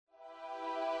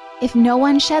If no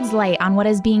one sheds light on what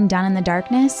is being done in the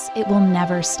darkness, it will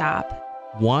never stop.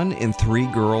 1 in 3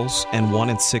 girls and 1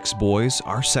 in 6 boys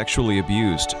are sexually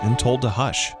abused and told to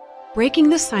hush. Breaking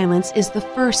the silence is the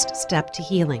first step to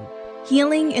healing.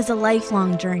 Healing is a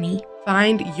lifelong journey.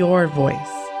 Find your voice.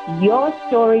 Your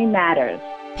story matters.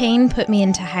 Pain put me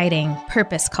into hiding.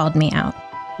 Purpose called me out.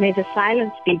 May the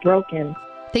silence be broken.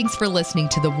 Thanks for listening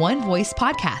to the One Voice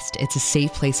podcast. It's a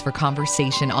safe place for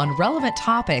conversation on relevant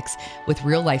topics with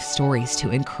real life stories to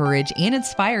encourage and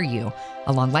inspire you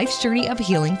along life's journey of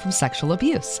healing from sexual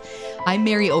abuse. I'm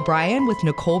Mary O'Brien with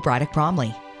Nicole Braddock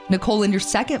Bromley. Nicole, in your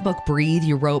second book, Breathe,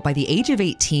 you wrote, by the age of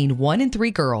 18, 1 in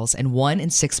 3 girls and 1 in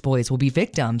 6 boys will be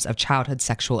victims of childhood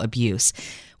sexual abuse.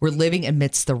 We're living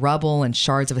amidst the rubble and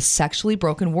shards of a sexually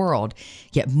broken world,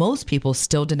 yet most people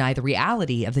still deny the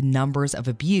reality of the numbers of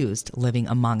abused living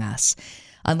among us.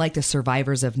 Unlike the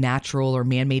survivors of natural or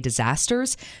man-made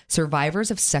disasters,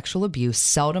 survivors of sexual abuse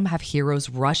seldom have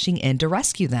heroes rushing in to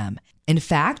rescue them. In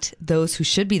fact, those who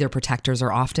should be their protectors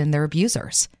are often their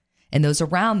abusers, and those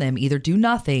around them either do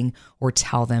nothing or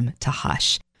tell them to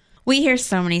hush. We hear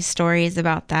so many stories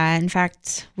about that. In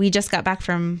fact, we just got back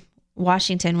from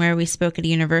Washington where we spoke at a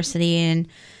university. And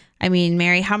I mean,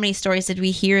 Mary, how many stories did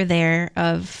we hear there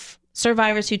of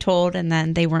survivors who told and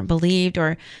then they weren't believed,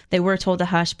 or they were told to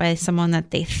hush by someone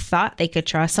that they thought they could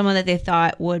trust, someone that they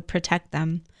thought would protect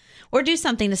them or do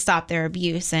something to stop their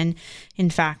abuse. And in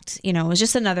fact, it was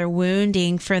just another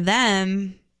wounding for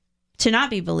them to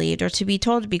not be believed or to be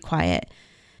told to be quiet.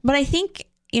 But I think,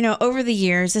 over the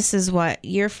years, this is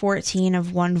year 14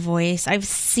 of One Voice, I've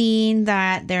seen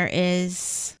that there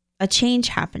is a change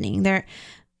happening there.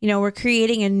 We're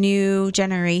creating a new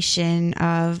generation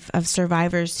of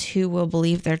survivors who will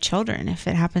believe their children if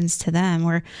it happens to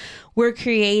them. We're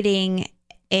creating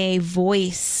a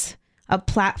voice, a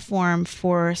platform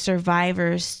for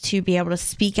survivors to be able to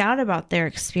speak out about their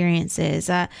experiences,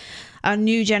 a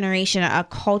new generation, a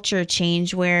culture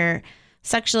change where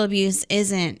sexual abuse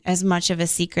isn't as much of a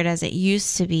secret as it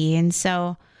used to be. And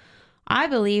so I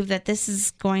believe that this is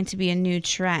going to be a new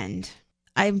trend.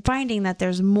 I'm finding that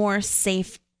there's more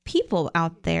safe people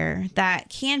out there that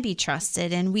can be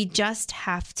trusted, and we just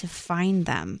have to find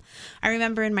them. I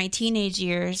remember in my teenage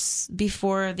years,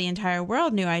 before the entire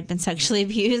world knew I'd been sexually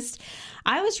abused,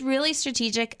 I was really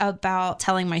strategic about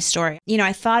telling my story.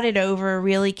 I thought it over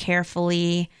really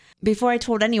carefully before I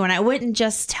told anyone. I wouldn't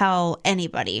just tell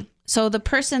anybody. So the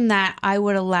person that I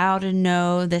would allow to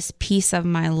know this piece of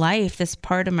my life, this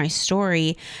part of my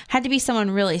story, had to be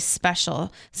someone really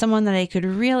special, someone that I could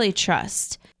really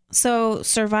trust. So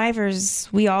survivors,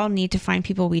 we all need to find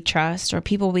people we trust, or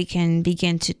people we can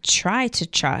begin to try to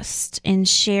trust, and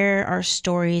share our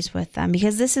stories with them,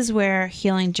 because this is where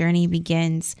healing journey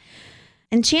begins.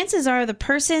 And chances are the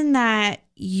person that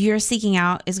you're seeking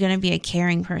out is going to be a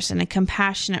caring person, a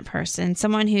compassionate person,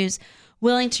 someone who's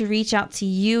willing to reach out to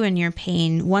you in your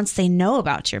pain once they know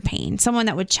about your pain, someone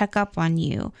that would check up on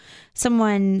you,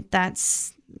 someone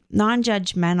that's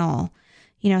non-judgmental,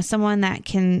 someone that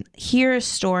can hear a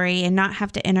story and not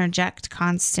have to interject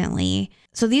constantly.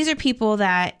 So these are people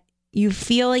that you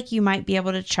feel like you might be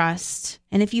able to trust.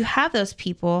 And if you have those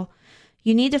people,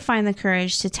 you need to find the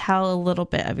courage to tell a little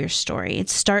bit of your story.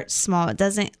 It starts small. It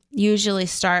doesn't usually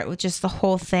start with just the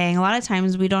whole thing. A lot of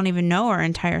times we don't even know our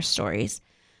entire stories.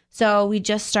 So we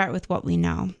just start with what we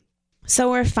know. So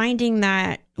we're finding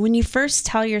that when you first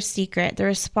tell your secret, the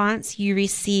response you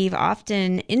receive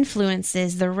often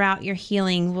influences the route your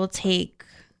healing will take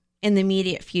in the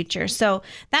immediate future. So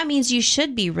that means you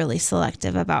should be really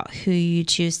selective about who you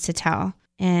choose to tell.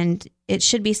 And it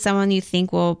should be someone you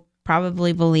think will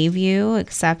probably believe you,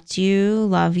 accept you,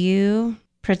 love you,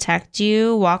 protect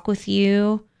you, walk with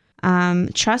you.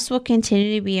 Trust will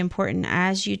continue to be important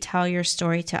as you tell your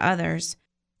story to others.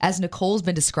 As Nicole's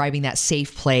been describing that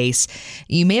safe place,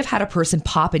 you may have had a person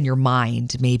pop in your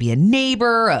mind, maybe a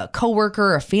neighbor, a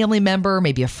coworker, a family member,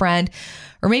 maybe a friend,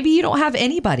 or maybe you don't have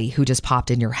anybody who just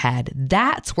popped in your head.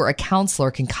 That's where a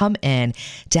counselor can come in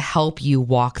to help you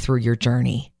walk through your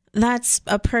journey. That's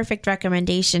a perfect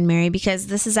recommendation, Mary, because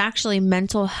this is actually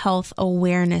Mental Health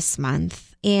Awareness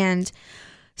Month. And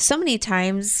so many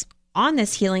times on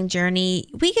this healing journey,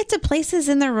 we get to places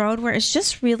in the road where it's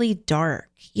just really dark.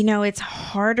 It's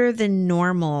harder than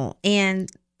normal.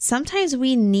 And sometimes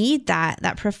we need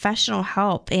that professional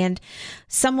help and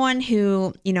someone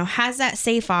who, has that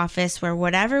safe office where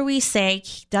whatever we say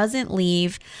doesn't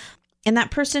leave, and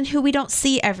that person who we don't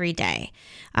see every day.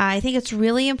 I think it's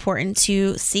really important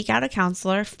to seek out a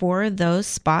counselor for those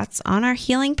spots on our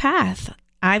healing path.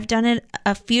 I've done it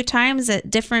a few times at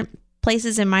different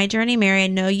places in my journey. Mary, I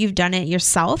know you've done it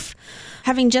yourself.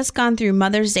 Having just gone through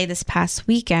Mother's Day this past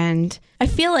weekend, I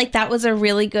feel like that was a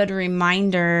really good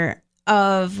reminder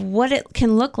of what it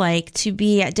can look like to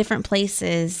be at different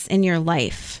places in your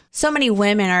life. So many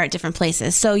women are at different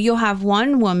places. So you'll have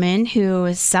one woman who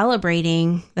is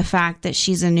celebrating the fact that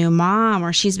she's a new mom,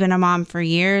 or she's been a mom for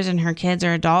years and her kids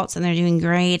are adults and they're doing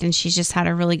great and she's just had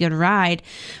a really good ride.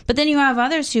 But then you have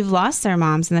others who've lost their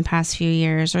moms in the past few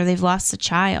years, or they've lost a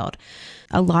child.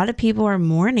 A lot of people are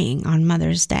mourning on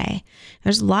Mother's Day.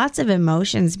 There's lots of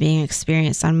emotions being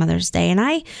experienced on Mother's Day. And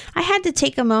I had to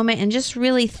take a moment and just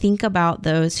really think about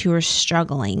those who are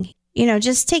struggling. You know,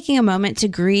 just taking a moment to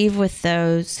grieve with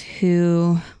those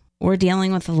who were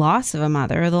dealing with the loss of a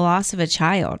mother or the loss of a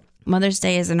child. Mother's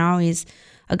Day isn't always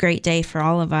a great day for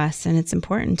all of us, and it's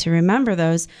important to remember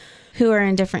those who are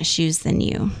in different shoes than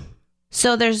you.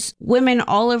 So there's women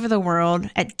all over the world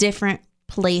at different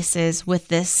places with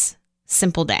this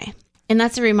simple day. And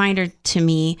that's a reminder to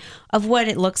me of what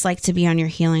it looks like to be on your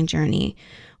healing journey,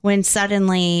 when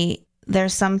suddenly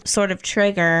there's some sort of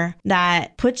trigger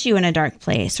that puts you in a dark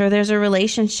place, or there's a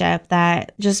relationship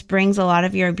that just brings a lot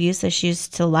of your abuse issues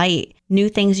to light, new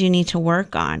things you need to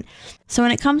work on. So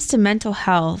when it comes to mental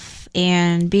health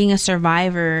and being a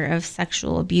survivor of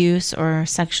sexual abuse or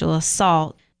sexual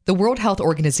assault, the World Health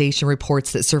Organization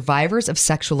reports that survivors of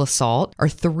sexual assault are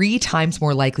 3 times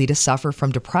more likely to suffer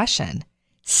from depression,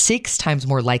 6 times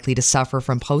more likely to suffer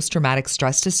from post-traumatic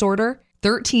stress disorder,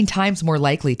 13 times more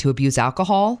likely to abuse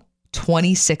alcohol,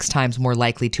 26 times more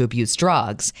likely to abuse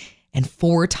drugs, and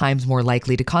 4 times more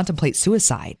likely to contemplate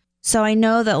suicide. So I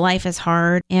know that life is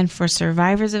hard, and for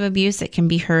survivors of abuse, it can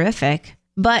be horrific,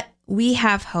 but we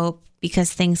have hope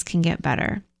because things can get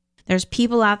better. There's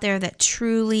people out there that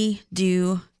truly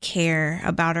do care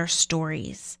about our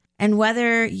stories. And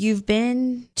whether you've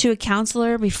been to a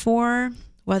counselor before,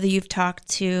 whether you've talked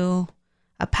to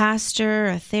a pastor,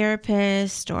 a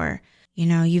therapist, or, you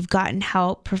know, you've gotten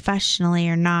help professionally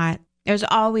or not, there's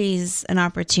always an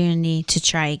opportunity to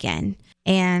try again.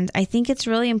 And I think it's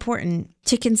really important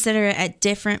to consider it at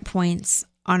different points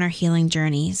on our healing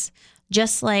journeys.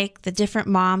 Just like the different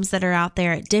moms that are out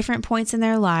there at different points in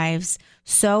their lives,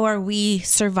 so are we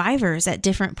survivors at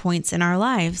different points in our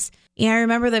lives. I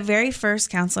remember the very first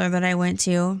counselor that I went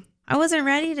to, I wasn't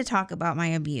ready to talk about my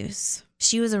abuse.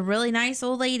 She was a really nice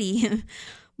old lady,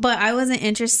 but I wasn't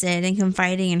interested in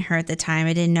confiding in her at the time.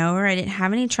 I didn't know her. I didn't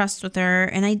have any trust with her,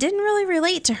 and I didn't really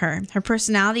relate to her. Her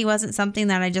personality wasn't something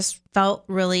that I just felt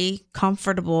really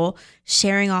comfortable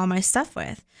sharing all my stuff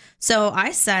with. So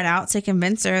I set out to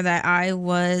convince her that I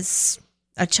was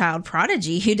a child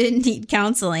prodigy who didn't need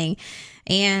counseling.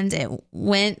 And it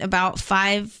went about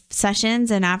 5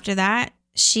 sessions. And after that,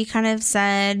 she kind of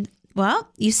said, well,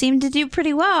 you seem to do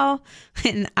pretty well.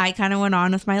 And I kind of went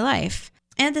on with my life.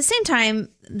 And at the same time,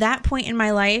 that point in my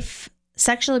life,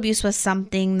 sexual abuse was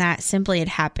something that simply had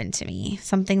happened to me,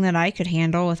 something that I could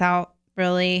handle without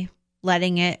really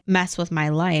letting it mess with my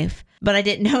life. But I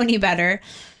didn't know any better.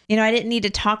 You know, I didn't need to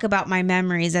talk about my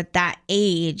memories at that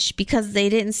age because they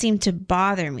didn't seem to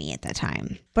bother me at the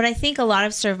time. But I think a lot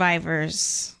of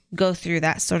survivors go through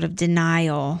that sort of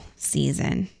denial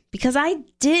season because I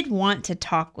did want to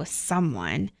talk with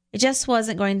someone. It just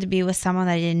wasn't going to be with someone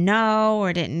that I didn't know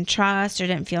or didn't trust or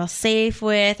didn't feel safe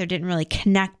with or didn't really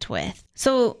connect with.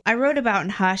 So I wrote about in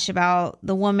Hush about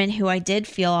the woman who I did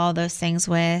feel all those things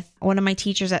with, one of my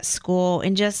teachers at school,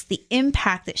 and just the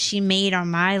impact that she made on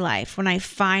my life when I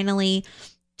finally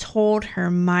told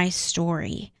her my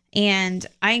story. And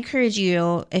I encourage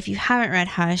you, if you haven't read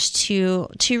Hush, to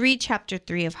read chapter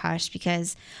 3 of Hush,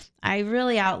 because I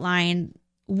really outline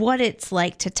what it's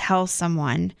like to tell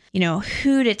someone, you know,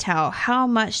 who to tell, how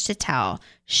much to tell,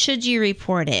 should you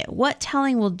report it, what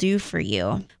telling will do for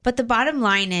you. But the bottom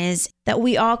line is that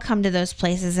we all come to those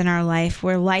places in our life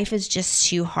where life is just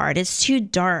too hard. It's too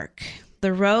dark.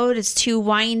 The road is too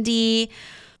windy.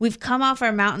 We've come off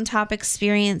our mountaintop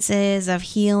experiences of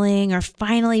healing or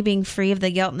finally being free of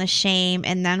the guilt and the shame,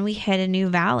 and then we hit a new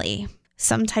valley.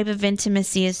 Some type of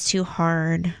intimacy is too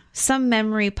hard. Some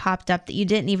memory popped up that you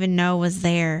didn't even know was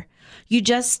there. You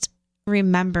just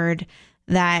remembered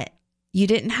that you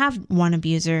didn't have one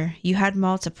abuser. You had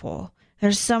multiple.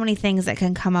 There's so many things that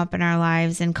can come up in our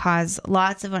lives and cause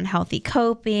lots of unhealthy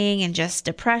coping, and just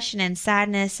depression and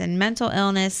sadness and mental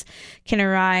illness can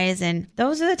arise. And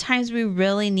those are the times we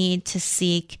really need to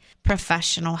seek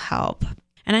professional help.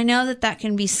 And I know that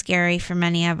can be scary for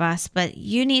many of us, but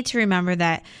you need to remember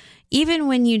that even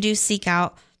when you do seek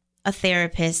out a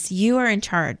therapist, you are in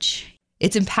charge.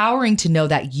 It's empowering to know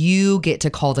that you get to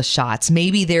call the shots.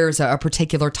 Maybe there's a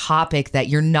particular topic that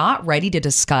you're not ready to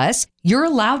discuss. You're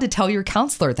allowed to tell your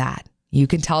counselor that. You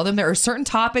can tell them there are certain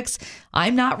topics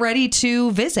I'm not ready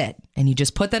to visit. And you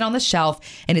just put that on the shelf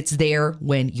and it's there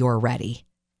when you're ready.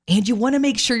 And you want to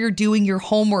make sure you're doing your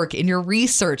homework and your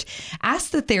research. Ask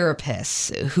the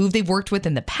therapists who they've worked with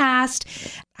in the past.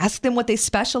 Ask them what they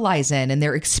specialize in and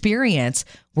their experience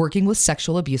working with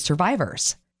sexual abuse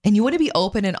survivors. And you want to be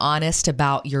open and honest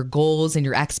about your goals and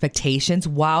your expectations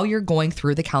while you're going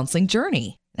through the counseling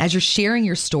journey. As you're sharing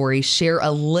your story, share a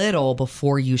little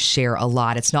before you share a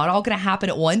lot. It's not all going to happen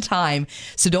at one time,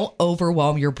 so don't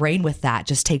overwhelm your brain with that.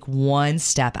 Just take one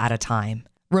step at a time.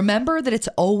 Remember that it's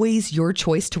always your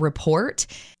choice to report.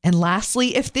 And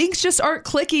lastly, if things just aren't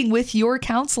clicking with your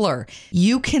counselor,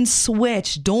 you can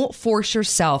switch. Don't force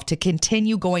yourself to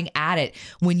continue going at it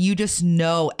when you just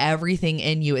know everything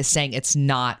in you is saying it's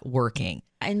not working.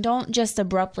 And don't just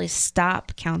abruptly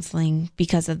stop counseling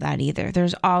because of that either.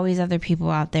 There's always other people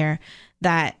out there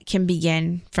that can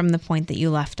begin from the point that you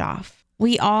left off.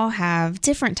 We all have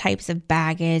different types of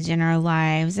baggage in our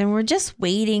lives, and we're just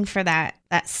waiting for that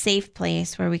safe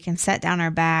place where we can set down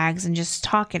our bags and just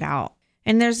talk it out.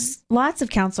 And there's lots of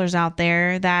counselors out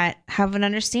there that have an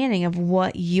understanding of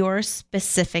what your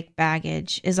specific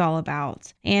baggage is all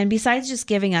about. And besides just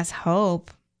giving us hope,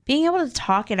 being able to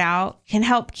talk it out can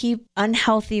help keep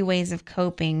unhealthy ways of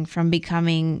coping from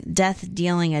becoming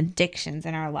death-dealing addictions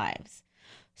in our lives.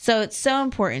 So it's so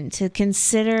important to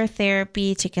consider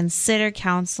therapy, to consider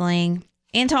counseling,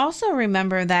 and to also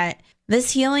remember that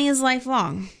this healing is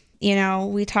lifelong. You know,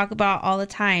 we talk about all the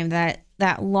time that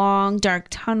long, dark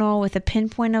tunnel with a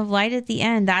pinpoint of light at the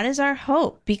end, that is our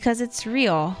hope because it's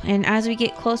real. And as we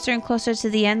get closer and closer to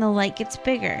the end, the light gets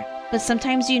bigger. But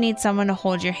sometimes you need someone to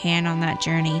hold your hand on that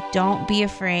journey. Don't be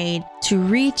afraid to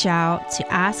reach out,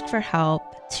 to ask for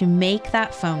help, to make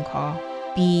that phone call.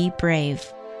 Be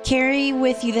brave. Carry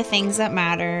with you the things that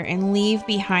matter and leave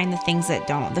behind the things that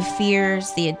don't. The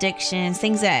fears, the addictions,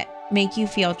 things that make you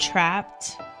feel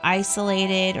trapped,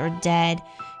 isolated, or dead.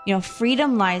 You know,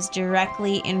 freedom lies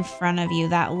directly in front of you.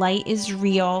 That light is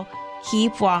real.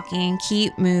 Keep walking,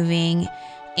 keep moving,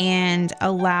 and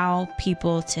allow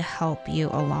people to help you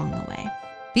along the way.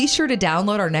 Be sure to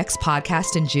download our next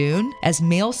podcast in June as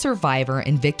male survivor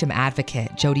and victim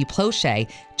advocate Jody Plauché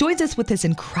joins us with this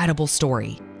incredible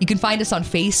story. You can find us on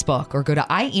Facebook or go to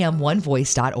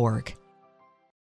iamonevoice.org.